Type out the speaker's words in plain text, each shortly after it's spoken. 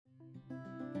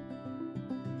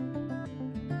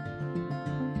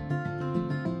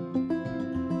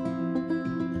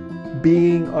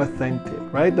being authentic,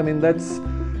 right? I mean, that's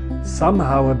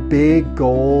somehow a big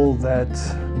goal that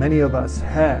many of us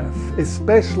have,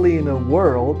 especially in a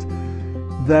world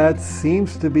that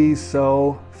seems to be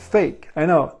so fake. I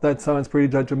know that sounds pretty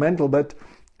judgmental, but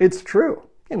it's true.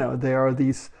 You know, there are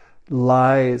these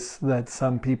lies that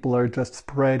some people are just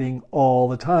spreading all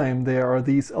the time. There are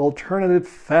these alternative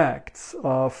facts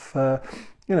of,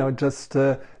 just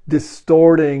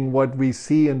distorting what we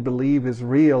see and believe is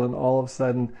real, and all of a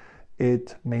sudden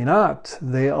it may not.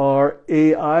 They are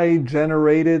AI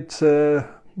generated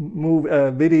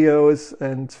videos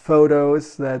and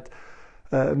photos that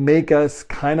make us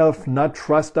kind of not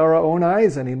trust our own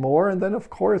eyes anymore. And then, of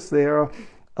course, there are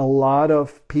a lot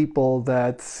of people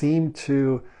that seem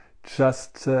to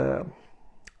just,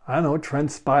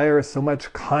 transpire so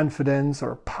much confidence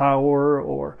or power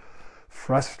or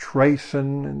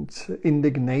frustration and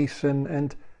indignation.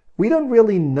 And we don't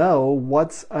really know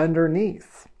what's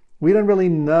underneath. We don't really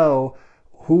know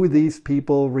who these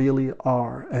people really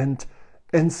are. And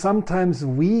sometimes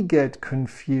we get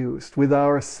confused with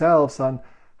ourselves on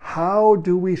how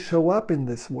do we show up in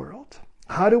this world?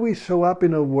 How do we show up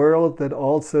in a world that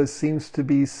also seems to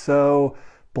be so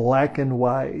black and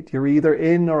white? You're either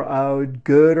in or out,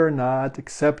 good or not,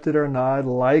 accepted or not,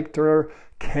 liked or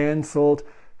canceled.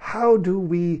 How do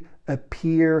we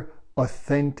appear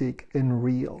authentic and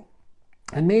real?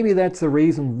 And maybe that's the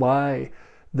reason why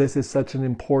this is such an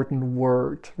important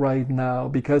word right now,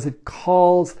 because it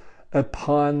calls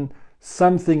upon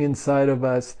something inside of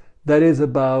us that is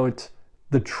about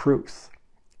the truth.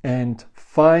 And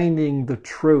finding the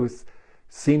truth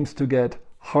seems to get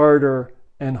harder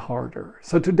and harder.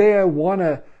 So today I want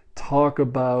to talk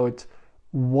about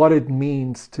what it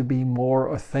means to be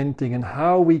more authentic and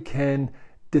how we can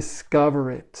discover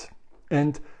it.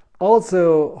 And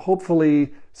also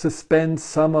hopefully suspend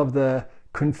some of the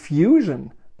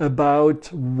confusion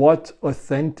about what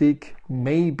authentic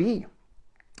may be.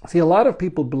 See, a lot of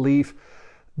people believe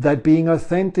that being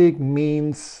authentic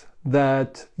means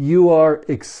that you are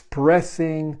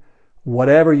expressing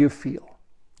whatever you feel.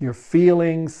 Your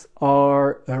feelings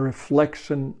are a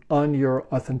reflection on your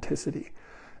authenticity.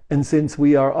 And since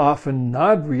we are often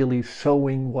not really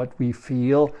showing what we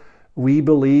feel, we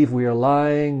believe we are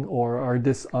lying or are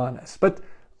dishonest. But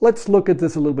let's look at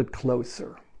this a little bit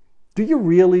closer. Do you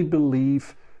really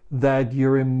believe that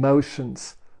your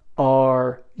emotions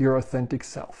are your authentic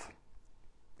self?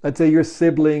 Let's say your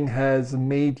sibling has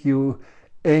made you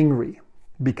angry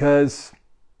because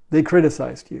they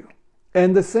criticized you.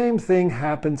 And the same thing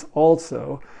happens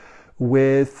also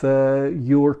with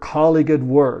your colleague at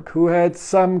work who had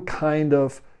some kind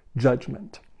of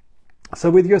judgment. So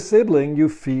with your sibling, you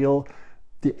feel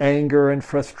the anger and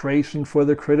frustration for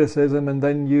the criticism, and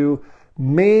then you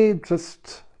may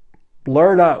just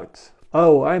blurt out,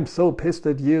 "Oh, I'm so pissed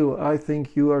at you. I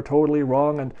think you are totally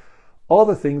wrong," and all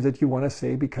the things that you want to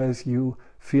say because you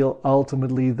feel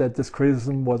ultimately that this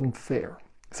criticism wasn't fair.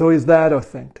 So is that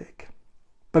authentic?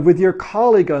 But with your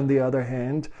colleague, on the other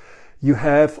hand, you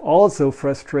have also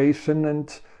frustration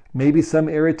and maybe some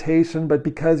irritation, but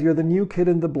because you're the new kid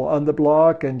on the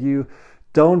block and you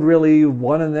don't really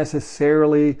want to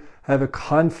necessarily have a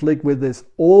conflict with this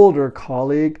older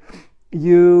colleague,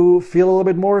 you feel a little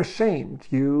bit more ashamed.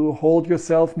 You hold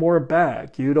yourself more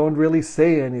back. You don't really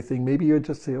say anything. Maybe you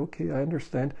just say, "Okay, I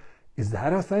understand." Is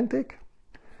that authentic?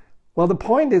 Well, the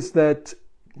point is that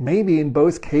maybe in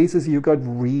both cases you got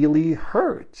really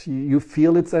hurt. You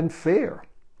feel it's unfair.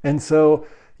 And so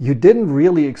you didn't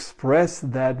really express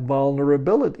that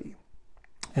vulnerability.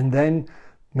 And then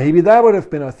maybe that would have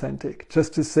been authentic,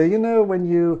 just to say, when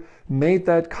you made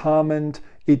that comment,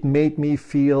 it made me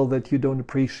feel that you don't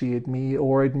appreciate me,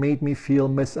 or it made me feel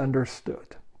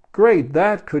misunderstood. Great,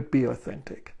 that could be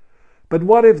authentic. But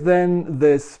what if then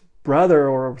this brother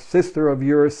or sister of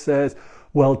yours says,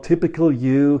 "Well, typical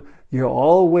you're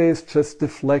always just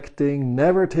deflecting,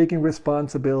 never taking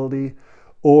responsibility."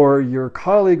 Or your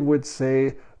colleague would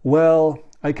say, "Well,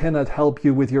 I cannot help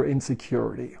you with your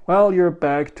insecurity." Well, you're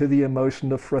back to the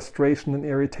emotion of frustration and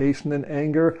irritation and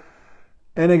anger.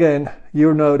 And again,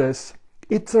 you notice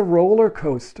it's a roller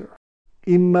coaster.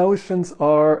 Emotions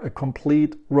are a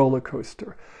complete roller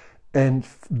coaster. And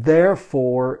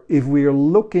therefore, if we are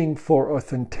looking for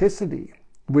authenticity,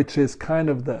 which is kind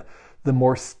of the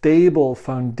more stable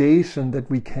foundation that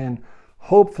we can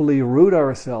hopefully root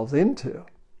ourselves into,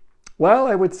 well,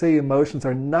 I would say emotions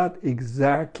are not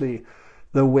exactly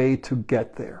the way to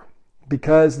get there,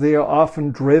 because they are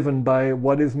often driven by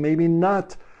what is maybe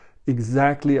not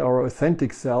exactly our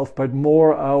authentic self, but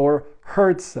more our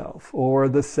hurt self, or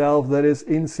the self that is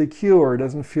insecure,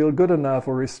 doesn't feel good enough,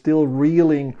 or is still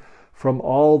reeling from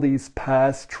all these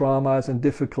past traumas and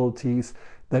difficulties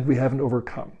that we haven't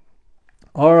overcome.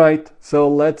 All right, so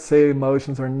let's say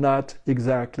emotions are not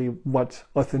exactly what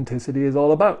authenticity is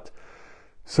all about.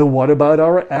 So what about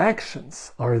our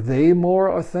actions? Are they more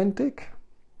authentic?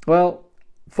 Well,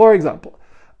 for example,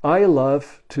 I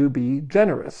love to be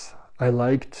generous. I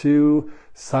like to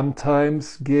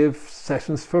sometimes give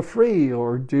sessions for free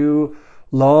or do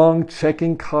long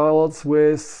checking calls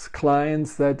with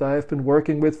clients that I've been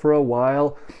working with for a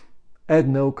while at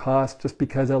no cost, just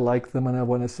because I like them and I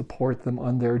want to support them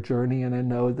on their journey and I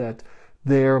know that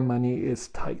their money is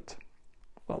tight.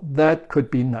 Well, that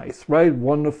could be nice, right?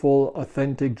 Wonderful,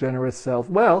 authentic, generous self.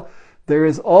 Well, there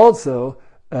is also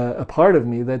a part of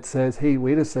me that says, hey,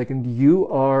 wait a second, you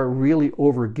are really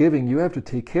overgiving. You have to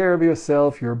take care of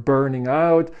yourself. You're burning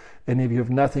out. And if you have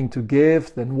nothing to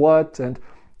give, then what? And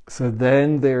so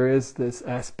then there is this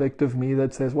aspect of me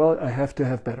that says, well, I have to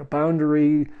have better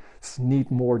boundaries, need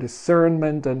more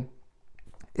discernment. And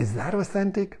is that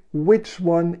authentic? Which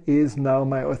one is now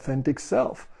my authentic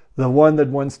self? The one that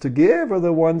wants to give or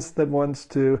the one that wants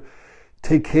to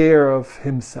take care of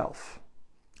himself?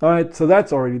 All right, so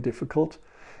that's already difficult.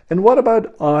 And what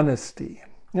about honesty?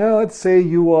 Let's say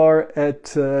you are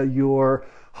at your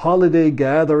holiday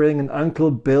gathering and Uncle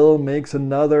Bill makes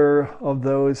another of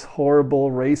those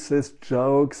horrible racist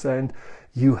jokes and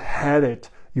you had it.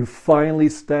 You finally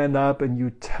stand up and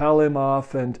you tell him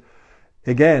off. And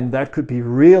again, that could be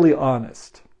really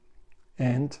honest.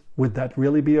 And would that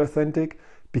really be authentic?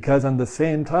 Because at the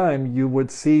same time, you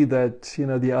would see that,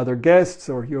 the other guests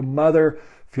or your mother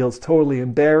feels totally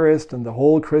embarrassed and the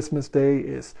whole Christmas day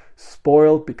is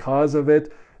spoiled because of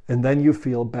it. And then you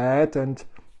feel bad. And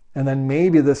then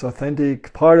maybe this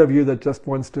authentic part of you that just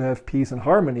wants to have peace and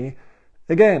harmony,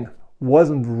 again,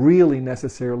 wasn't really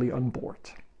necessarily on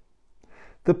board.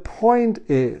 The point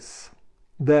is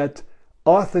that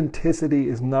authenticity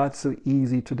is not so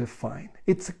easy to define.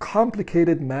 It's a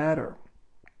complicated matter.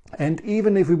 And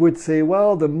even if we would say,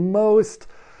 well, the most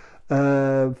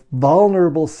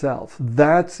vulnerable self,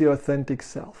 that's the authentic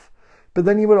self. But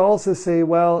then you would also say,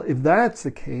 well, if that's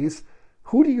the case,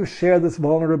 who do you share this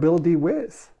vulnerability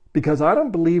with? Because I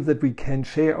don't believe that we can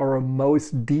share our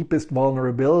most deepest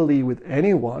vulnerability with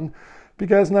anyone,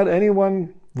 because not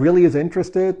anyone really is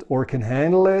interested or can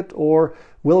handle it or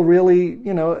will really,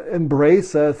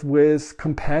 embrace us with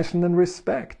compassion and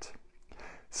respect.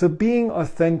 So being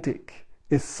authentic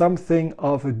is something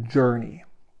of a journey.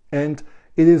 And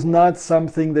it is not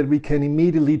something that we can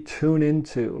immediately tune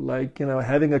into, like,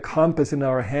 having a compass in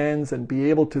our hands and be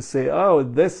able to say, oh,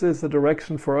 this is the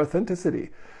direction for authenticity.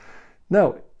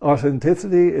 No,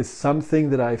 authenticity is something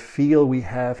that I feel we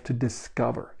have to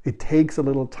discover. It takes a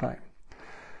little time.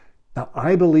 Now,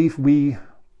 I believe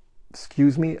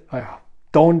I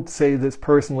don't say this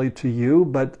personally to you,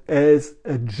 but as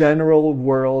a general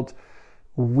world,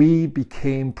 we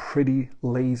became pretty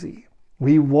lazy.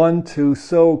 We want to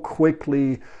so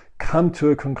quickly come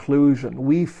to a conclusion.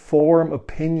 We form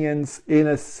opinions in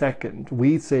a second.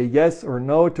 We say yes or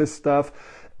no to stuff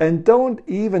and don't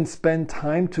even spend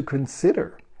time to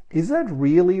consider, is that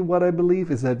really what I believe?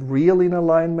 Is that really in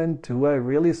alignment? Do I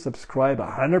really subscribe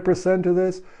 100% to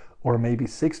this? Or maybe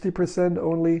 60%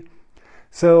 only?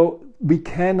 So we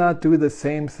cannot do the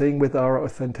same thing with our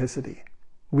authenticity.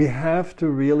 We have to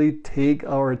really take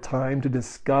our time to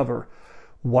discover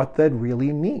what that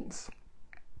really means.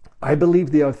 I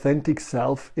believe the authentic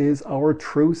self is our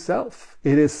true self.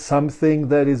 It is something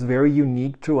that is very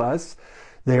unique to us.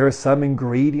 There are some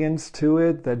ingredients to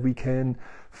it that we can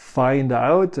find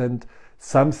out and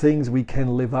some things we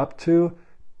can live up to,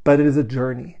 but it is a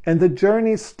journey. And the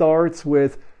journey starts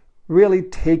with really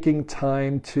taking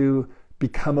time to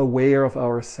become aware of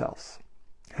ourselves,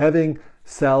 having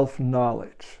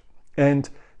self-knowledge. And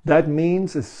that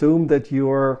means assume that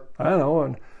you're,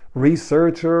 a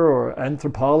researcher or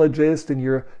anthropologist and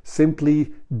you're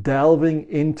simply delving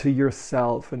into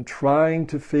yourself and trying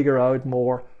to figure out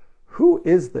more, who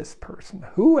is this person?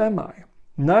 Who am I?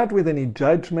 Not with any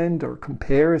judgment or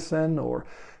comparison or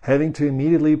having to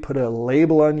immediately put a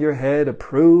label on your head,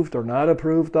 approved or not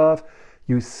approved of.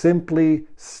 You simply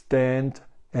stand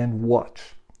and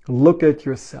watch. Look at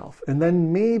yourself. And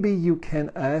then maybe you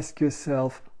can ask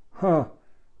yourself,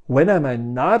 when am I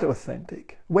not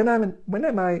authentic? When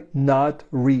am I not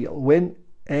real? When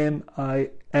am I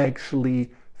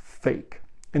actually fake?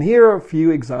 And here are a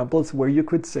few examples where you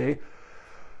could say,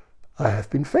 I have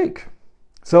been fake.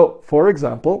 So, for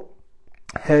example,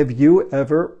 have you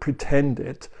ever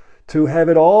pretended to have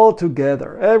it all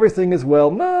together? Everything is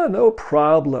well, no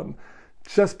problem.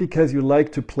 Just because you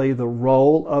like to play the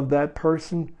role of that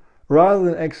person, rather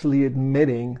than actually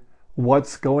admitting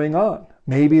what's going on.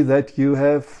 Maybe that you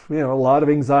have, a lot of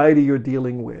anxiety you're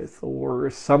dealing with, or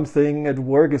something at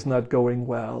work is not going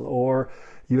well, or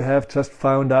you have just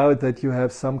found out that you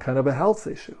have some kind of a health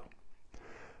issue.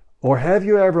 Or have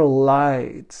you ever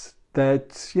lied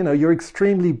that, you're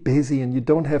extremely busy and you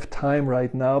don't have time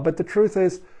right now, but the truth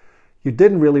is you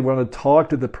didn't really want to talk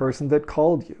to the person that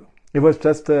called you. It was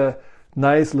just a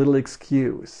nice little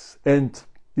excuse. And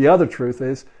the other truth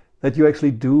is that you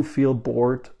actually do feel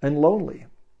bored and lonely.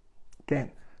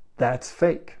 Again, that's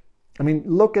fake. I mean,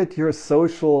 look at your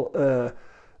social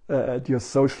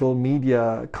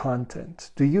media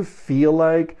content. Do you feel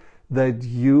like that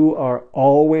you are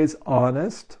always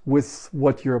honest with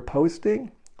what you're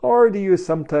posting? Or do you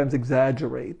sometimes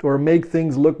exaggerate or make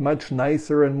things look much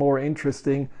nicer and more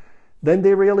interesting than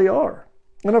they really are?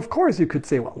 And of course you could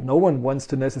say, well, no one wants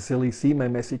to necessarily see my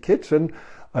messy kitchen.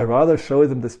 I rather show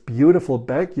them this beautiful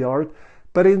backyard.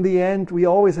 But in the end, we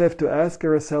always have to ask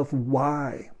ourselves,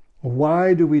 why?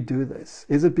 Why do we do this?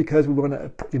 Is it because we want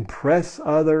to impress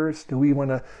others? Do we want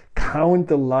to count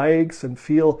the likes and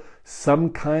feel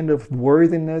some kind of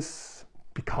worthiness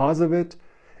because of it?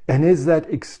 And is that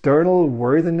external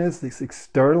worthiness, this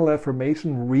external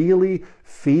affirmation, really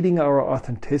feeding our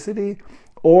authenticity?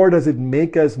 Or does it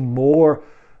make us more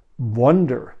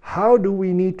wonder, how do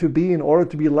we need to be in order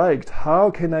to be liked?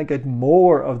 How can I get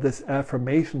more of this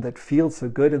affirmation that feels so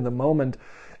good in the moment?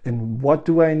 And what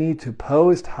do I need to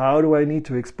post? How do I need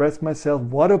to express myself?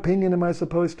 What opinion am I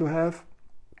supposed to have?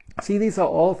 See, these are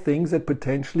all things that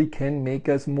potentially can make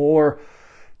us more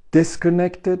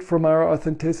disconnected from our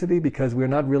authenticity because we're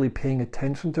not really paying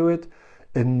attention to it,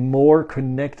 and more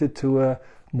connected to a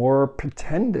more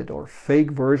pretended or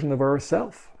fake version of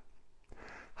ourselves.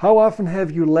 How often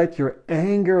have you let your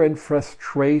anger and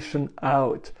frustration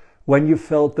out when you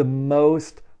felt the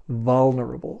most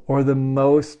vulnerable or the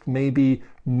most maybe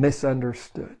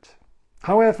misunderstood?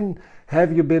 How often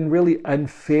have you been really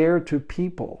unfair to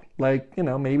people? Like,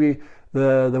 maybe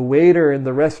the waiter in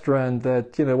the restaurant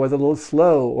that, was a little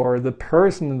slow, or the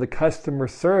person in the customer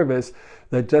service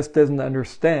that just doesn't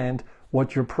understand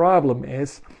what your problem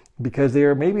is because they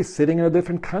are maybe sitting in a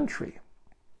different country.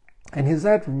 And is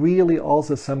that really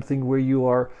also something where you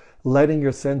are letting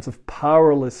your sense of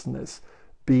powerlessness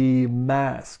be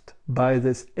masked by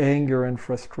this anger and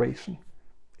frustration?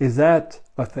 Is that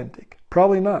authentic?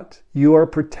 Probably not. You are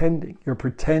pretending. You're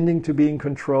pretending to be in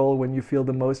control when you feel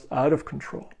the most out of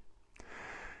control.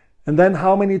 And then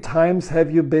how many times have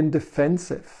you been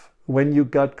defensive when you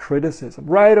got criticism?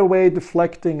 Right away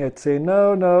deflecting it, saying,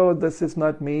 no, this is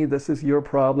not me, this is your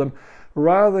problem,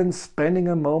 rather than spending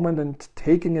a moment and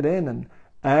taking it in and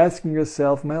asking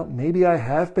yourself, well, maybe I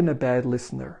have been a bad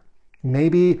listener.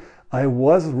 Maybe I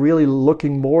was really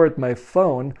looking more at my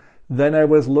phone than I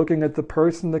was looking at the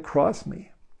person across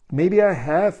me. Maybe I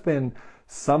have been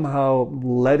somehow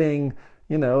letting,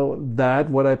 that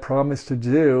what I promised to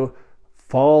do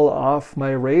fall off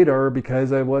my radar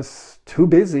because I was too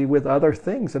busy with other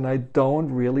things and I don't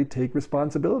really take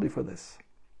responsibility for this.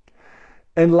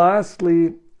 And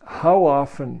lastly, how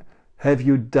often have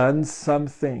you done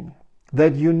something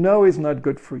that you know is not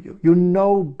good for you? You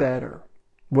know better.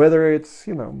 Whether it's,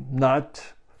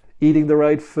 not eating the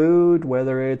right food,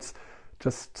 whether it's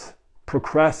just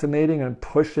procrastinating and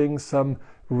pushing some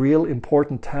real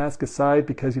important task aside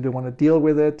because you don't want to deal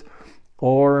with it,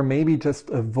 or maybe just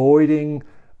avoiding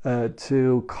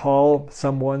to call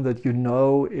someone that you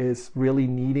know is really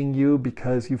needing you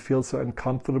because you feel so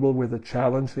uncomfortable with the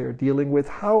challenge they're dealing with.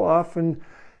 How often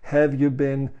have you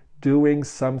been doing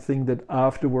something that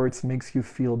afterwards makes you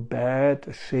feel bad,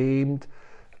 ashamed,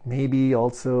 maybe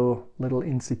also a little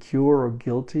insecure or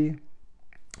guilty?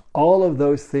 All of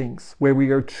those things where we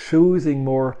are choosing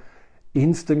more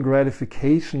instant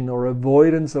gratification or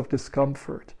avoidance of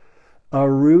discomfort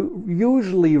are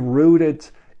usually rooted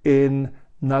in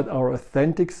not our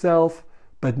authentic self,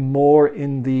 but more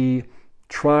in the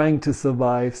trying to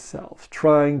survive self,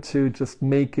 trying to just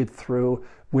make it through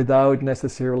without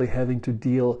necessarily having to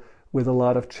deal with a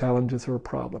lot of challenges or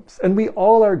problems. And we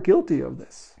all are guilty of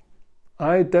this.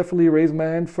 I definitely raise my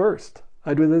hand first.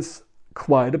 I do this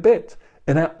quite a bit.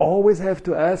 And I always have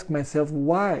to ask myself,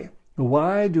 why?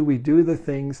 Why do we do the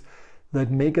things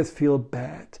that make us feel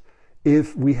bad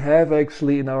if we have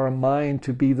actually in our mind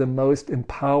to be the most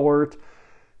empowered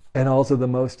and also the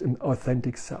most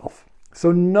authentic self?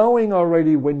 So knowing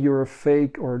already when you're a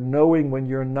fake, or knowing when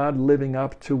you're not living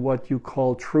up to what you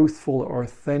call truthful or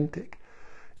authentic,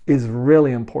 is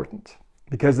really important,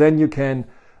 because then you can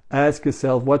ask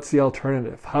yourself, what's the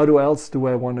alternative? How else do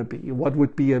I want to be? What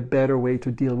would be a better way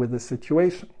to deal with this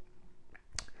situation?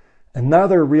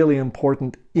 Another really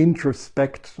important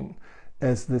introspection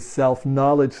as the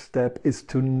self-knowledge step is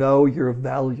to know your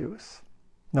values.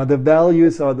 Now, the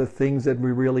values are the things that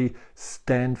we really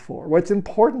stand for, what's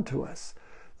important to us,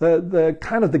 the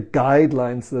kind of the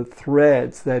guidelines, the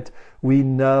threads that we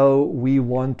know we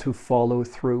want to follow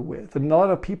through with. And a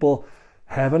lot of people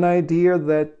have an idea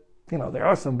that, there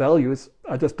are some values.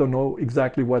 I just don't know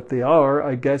exactly what they are.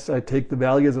 I guess I take the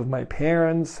values of my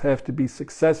parents, have to be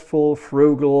successful,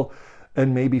 frugal,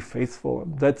 and maybe faithful.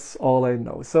 That's all I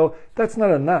know. So that's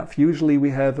not enough. Usually we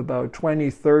have about 20,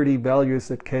 30 values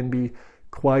that can be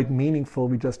quite meaningful.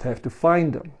 We just have to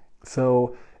find them.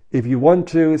 So if you want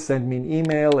to, send me an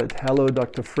email at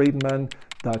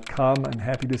hello.drfriedman.com. I'm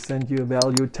happy to send you a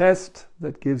value test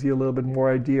that gives you a little bit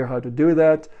more idea how to do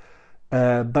that.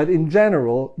 But in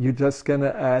general, you're just going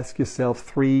to ask yourself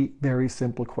 3 very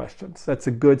simple questions. That's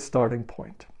a good starting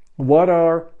point. What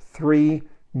are 3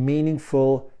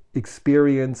 meaningful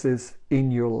experiences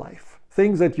in your life?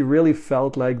 Things that you really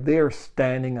felt like they're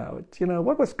standing out.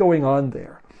 What was going on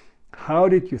there? How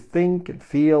did you think and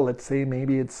feel? Let's say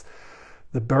maybe it's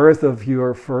the birth of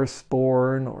your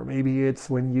firstborn, or maybe it's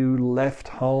when you left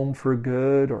home for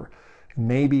good, or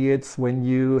maybe it's when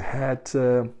you had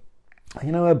a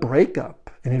breakup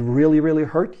and it really, really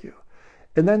hurt you.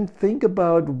 And then think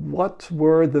about what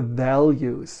were the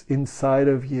values inside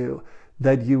of you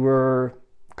that you were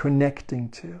connecting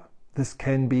to. This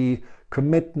can be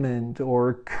commitment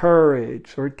or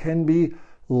courage, or it can be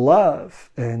love.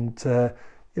 And,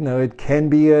 it can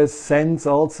be a sense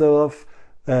also of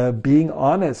being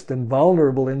honest and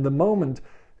vulnerable in the moment.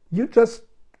 You just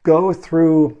go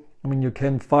through, you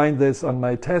can find this on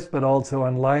my test, but also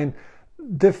online,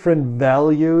 different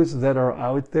values that are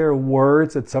out there,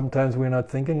 words that sometimes we're not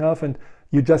thinking of, and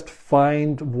you just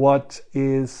find what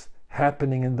is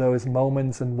happening in those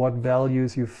moments and what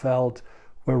values you felt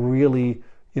were really,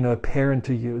 apparent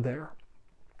to you there.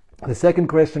 The second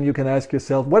question you can ask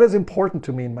yourself, what is important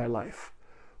to me in my life?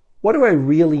 What do I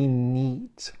really need?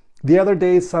 The other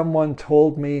day, someone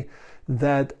told me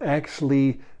that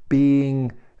actually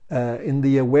being in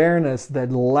the awareness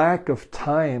that lack of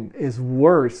time is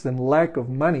worse than lack of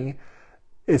money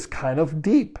is kind of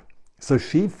deep. So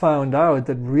she found out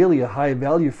that really a high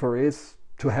value for her is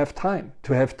to have time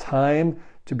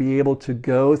to be able to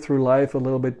go through life a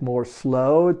little bit more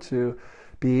slow, to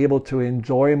be able to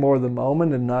enjoy more the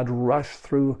moment and not rush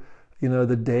through,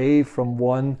 the day from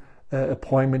one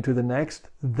appointment to the next.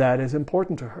 That is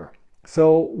important to her.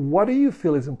 So what do you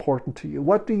feel is important to you?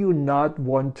 What do you not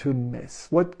want to miss?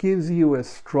 What gives you a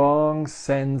strong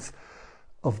sense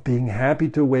of being happy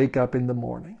to wake up in the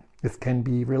morning? This can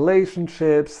be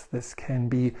relationships, this can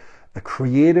be a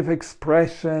creative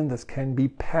expression, this can be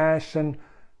passion,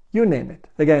 you name it.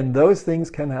 Again, those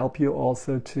things can help you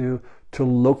also to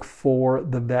look for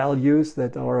the values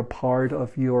that are a part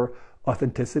of your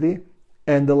authenticity.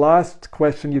 And the last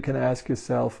question you can ask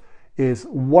yourself is,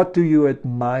 what do you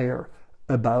admire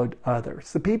about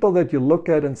others? The people that you look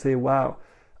at and say, wow,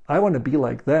 I want to be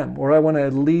like them, or I want to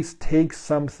at least take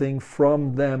something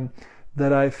from them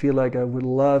that I feel like I would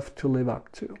love to live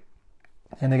up to.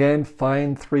 And again,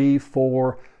 find 3,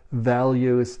 4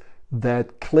 values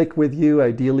that click with you,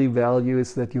 ideally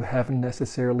values that you haven't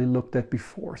necessarily looked at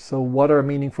before. So what are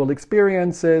meaningful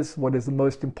experiences? What is the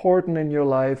most important in your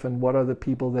life? And what are the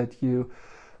people that you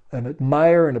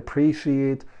admire and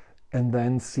appreciate? And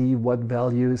then see what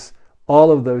values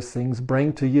all of those things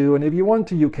bring to you. And if you want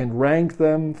to, you can rank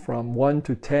them from 1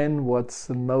 to 10, what's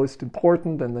the most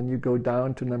important, and then you go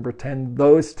down to number 10.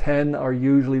 Those 10 are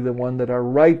usually the ones that are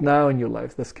right now in your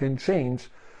life. This can change,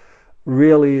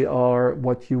 really are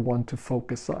what you want to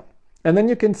focus on. And then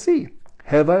you can see,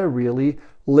 have I really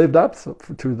lived up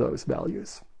to those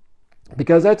values?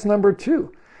 Because that's number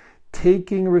 2.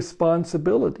 Taking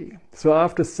responsibility. So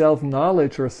after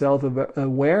self-knowledge or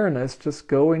self-awareness, just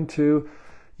go into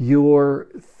your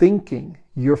thinking,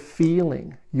 your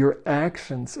feeling, your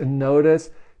actions, and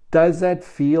notice, does that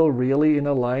feel really in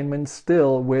alignment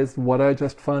still with what I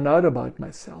just found out about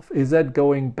myself? Is that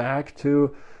going back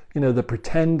to, the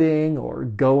pretending, or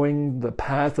going the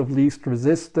path of least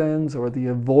resistance, or the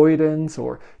avoidance,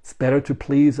 or it's better to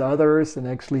please others and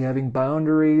actually having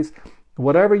boundaries?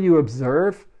 Whatever you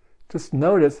observe, just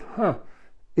notice,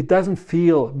 it doesn't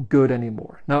feel good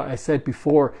anymore. Now, I said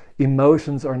before,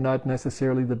 emotions are not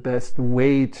necessarily the best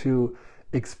way to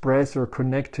express or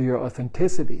connect to your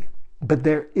authenticity. But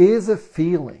there is a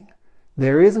feeling,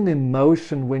 there is an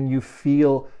emotion when you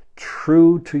feel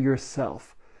true to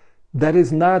yourself. That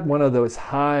is not one of those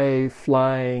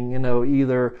high-flying,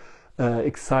 either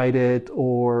excited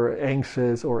or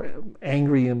anxious or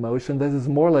angry emotion. This is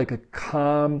more like a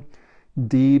calm,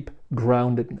 deep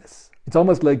groundedness. It's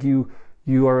almost like you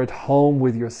you are at home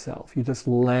with yourself. You just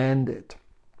landed.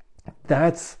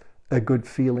 That's a good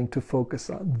feeling to focus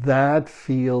on. That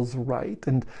feels right.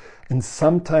 And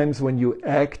sometimes when you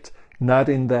act not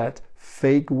in that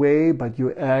fake way, but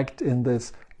you act in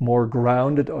this more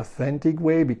grounded, authentic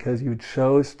way because you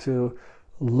chose to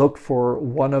look for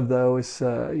one of those,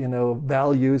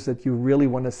 values that you really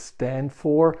want to stand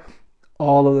for,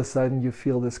 all of a sudden you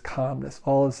feel this calmness.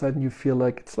 All of a sudden you feel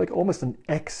like it's like almost an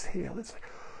exhale. It's like,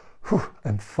 whew,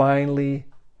 I'm finally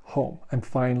home. I'm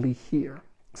finally here.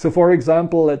 So for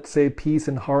example, let's say peace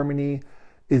and harmony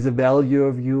is a value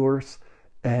of yours,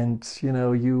 and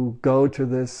you go to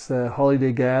this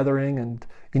holiday gathering, and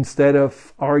instead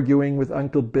of arguing with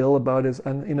Uncle Bill about his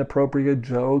inappropriate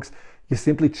jokes, you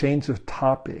simply change the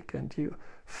topic and you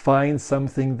find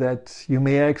something that you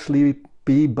may actually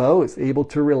be both able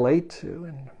to relate to.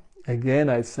 And again,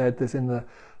 I said this in the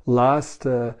last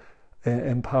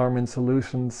Empowerment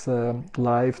Solutions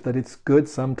live, that it's good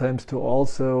sometimes to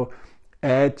also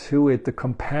add to it the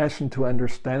compassion to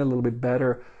understand a little bit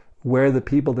better where the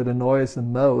people that annoy us the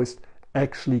most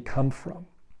actually come from.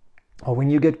 Or when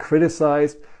you get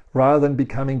criticized, rather than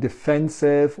becoming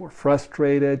defensive or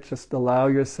frustrated, just allow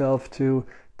yourself to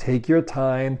take your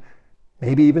time,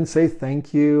 maybe even say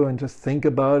thank you and just think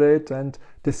about it and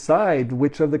decide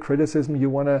which of the criticism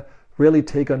you want to really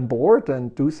take on board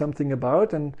and do something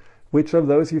about, and which of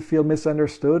those you feel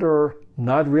misunderstood or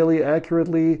not really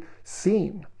accurately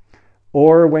seen.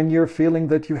 Or when you're feeling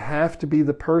that you have to be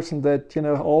the person that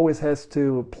always has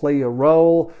to play a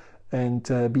role and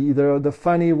be either the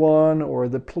funny one or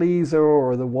the pleaser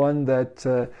or the one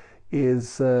that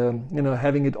is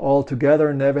having it all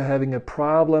together, never having a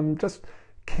problem. Just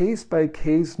case by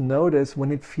case notice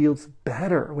when it feels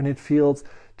better, when it feels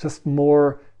just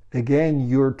more, again,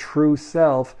 your true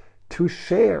self, to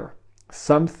share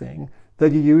something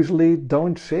that you usually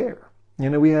don't share.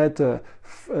 We had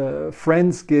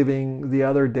Friendsgiving the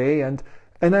other day, and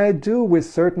I do with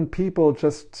certain people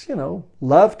just,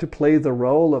 love to play the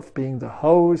role of being the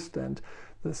host and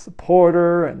the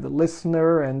supporter and the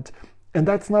listener, and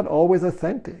that's not always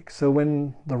authentic. So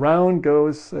when the round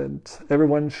goes and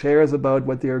everyone shares about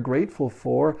what they are grateful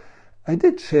for, I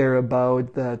did share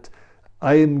about that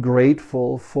I am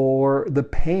grateful for the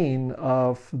pain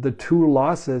of the 2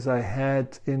 losses I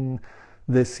had in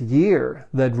this year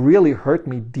that really hurt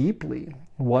me deeply.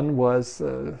 One was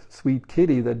a sweet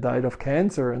kitty that died of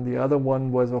cancer, and the other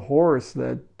one was a horse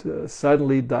that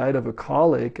suddenly died of a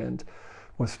colic and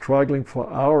was struggling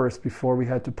for hours before we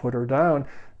had to put her down.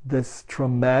 This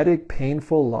traumatic,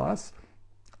 painful loss,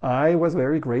 I was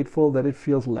very grateful that it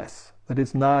feels less, that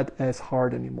it's not as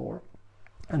hard anymore.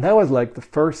 And that was like the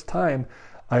first time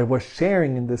I was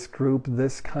sharing in this group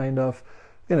this kind of,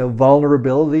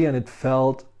 vulnerability, and it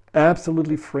felt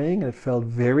absolutely freeing, and it felt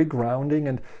very grounding.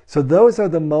 And so those are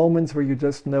the moments where you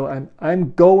just know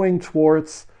I'm going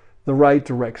towards the right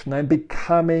direction. I'm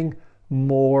becoming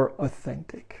more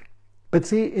authentic. But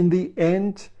see, in the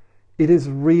end, it is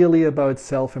really about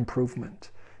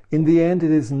self-improvement. In the end,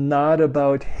 it is not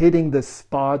about hitting the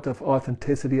spot of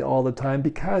authenticity all the time,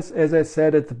 because, as I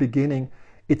said at the beginning,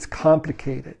 it's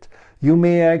complicated. You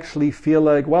may actually feel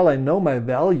like, well, I know my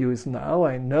values now,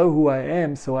 I know who I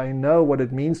am, so I know what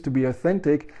it means to be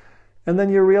authentic. And then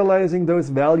you're realizing those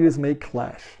values may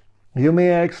clash. You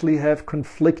may actually have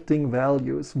conflicting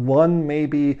values. One may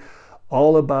be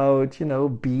all about,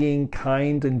 being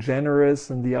kind and generous,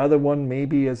 and the other one may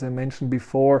be, as I mentioned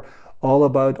before, all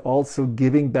about also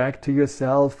giving back to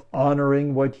yourself,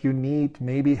 honoring what you need,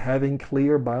 maybe having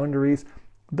clear boundaries.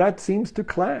 That seems to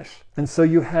clash. And so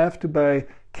you have to, by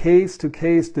case to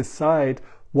case, decide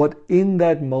what in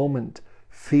that moment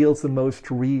feels the most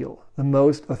real, the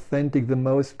most authentic, the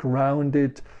most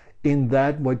grounded in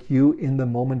that what you in the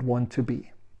moment want to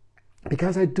be.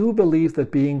 Because I do believe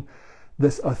that being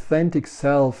this authentic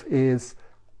self is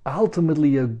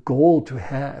ultimately a goal to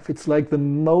have. It's like the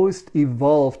most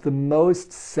evolved, the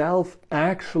most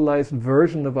self-actualized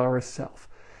version of ourself.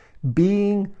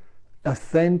 Being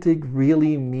authentic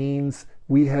really means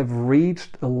we have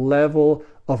reached a level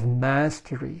of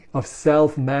mastery, of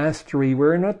self-mastery.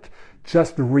 We're not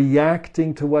just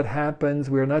reacting to what happens.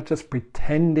 We're not just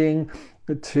pretending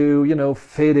to,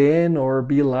 fit in or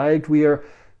be liked. We are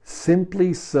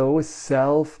simply so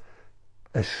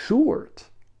self-assured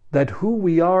that who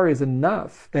we are is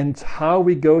enough, and how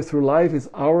we go through life is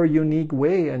our unique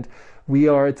way. And we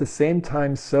are at the same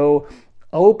time so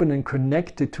open and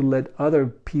connected to let other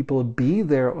people be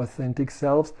their authentic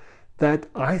selves, that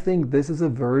I think this is a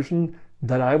version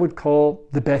that I would call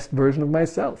the best version of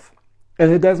myself.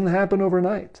 And it doesn't happen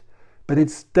overnight, but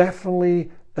it's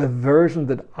definitely a version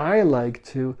that I like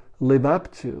to live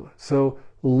up to. So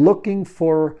looking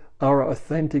for our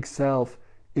authentic self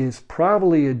is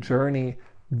probably a journey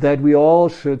that we all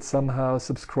should somehow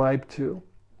subscribe to.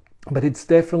 But it's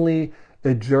definitely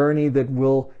a journey that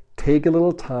will take a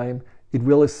little time. It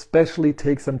will especially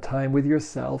take some time with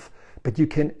yourself, but you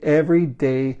can every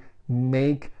day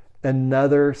make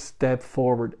another step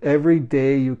forward. Every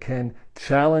day you can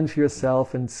challenge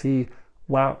yourself and see,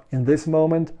 wow, in this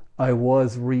moment I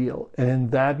was real. And in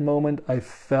that moment I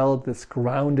felt this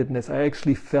groundedness. I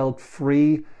actually felt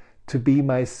free to be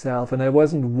myself. And I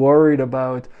wasn't worried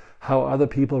about how other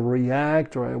people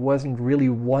react, or I wasn't really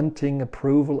wanting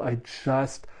approval. I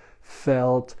just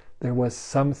felt there was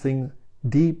something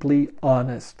deeply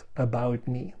honest about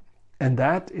me. And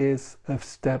that is a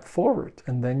step forward.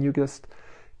 And then you just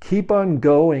keep on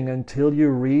going until you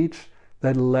reach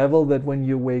that level that when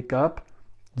you wake up,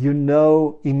 you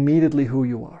know immediately who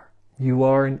you are. You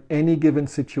are in any given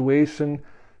situation.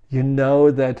 You know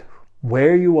that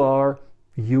where you are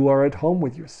at home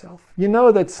with yourself. You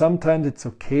know that sometimes it's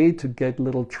okay to get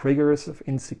little triggers of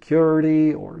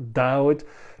insecurity or doubt,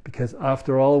 because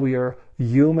after all, we are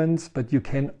humans, but you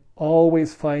can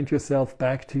always find yourself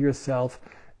back to yourself,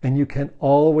 and you can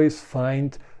always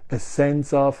find a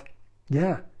sense of,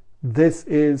 yeah, this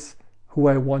is who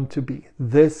I want to be.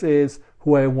 This is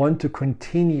who I want to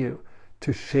continue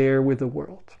to share with the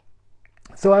world.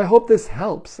 So I hope this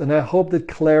helps, and I hope that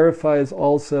clarifies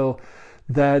also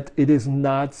that it is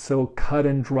not so cut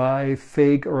and dry,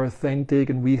 fake or authentic,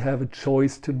 and we have a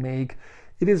choice to make.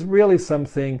 It is really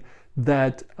something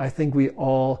that I think we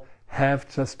all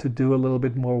have just to do a little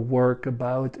bit more work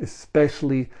about,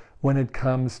 especially when it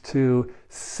comes to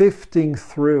sifting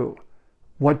through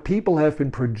what people have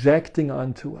been projecting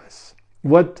onto us,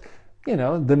 what,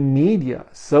 the media,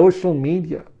 social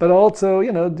media, but also,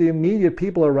 the immediate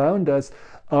people around us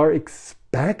are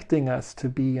expecting us to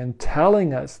be and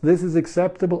telling us this is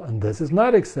acceptable and this is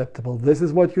not acceptable. This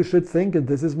is what you should think and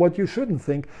this is what you shouldn't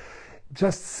think.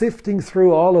 Just sifting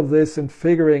through all of this and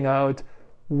figuring out,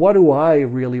 what do I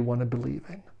really want to believe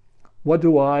in? What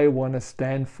do I want to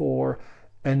stand for?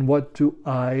 And what do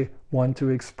I want to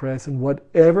express? And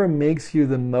whatever makes you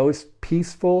the most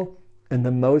peaceful and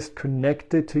the most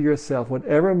connected to yourself,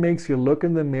 whatever makes you look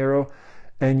in the mirror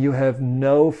and you have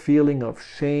no feeling of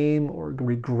shame or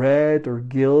regret or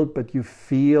guilt, but you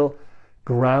feel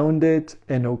grounded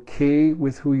and okay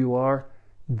with who you are,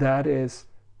 that is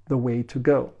the way to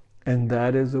go. And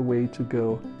that is the way to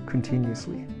go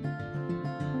continuously.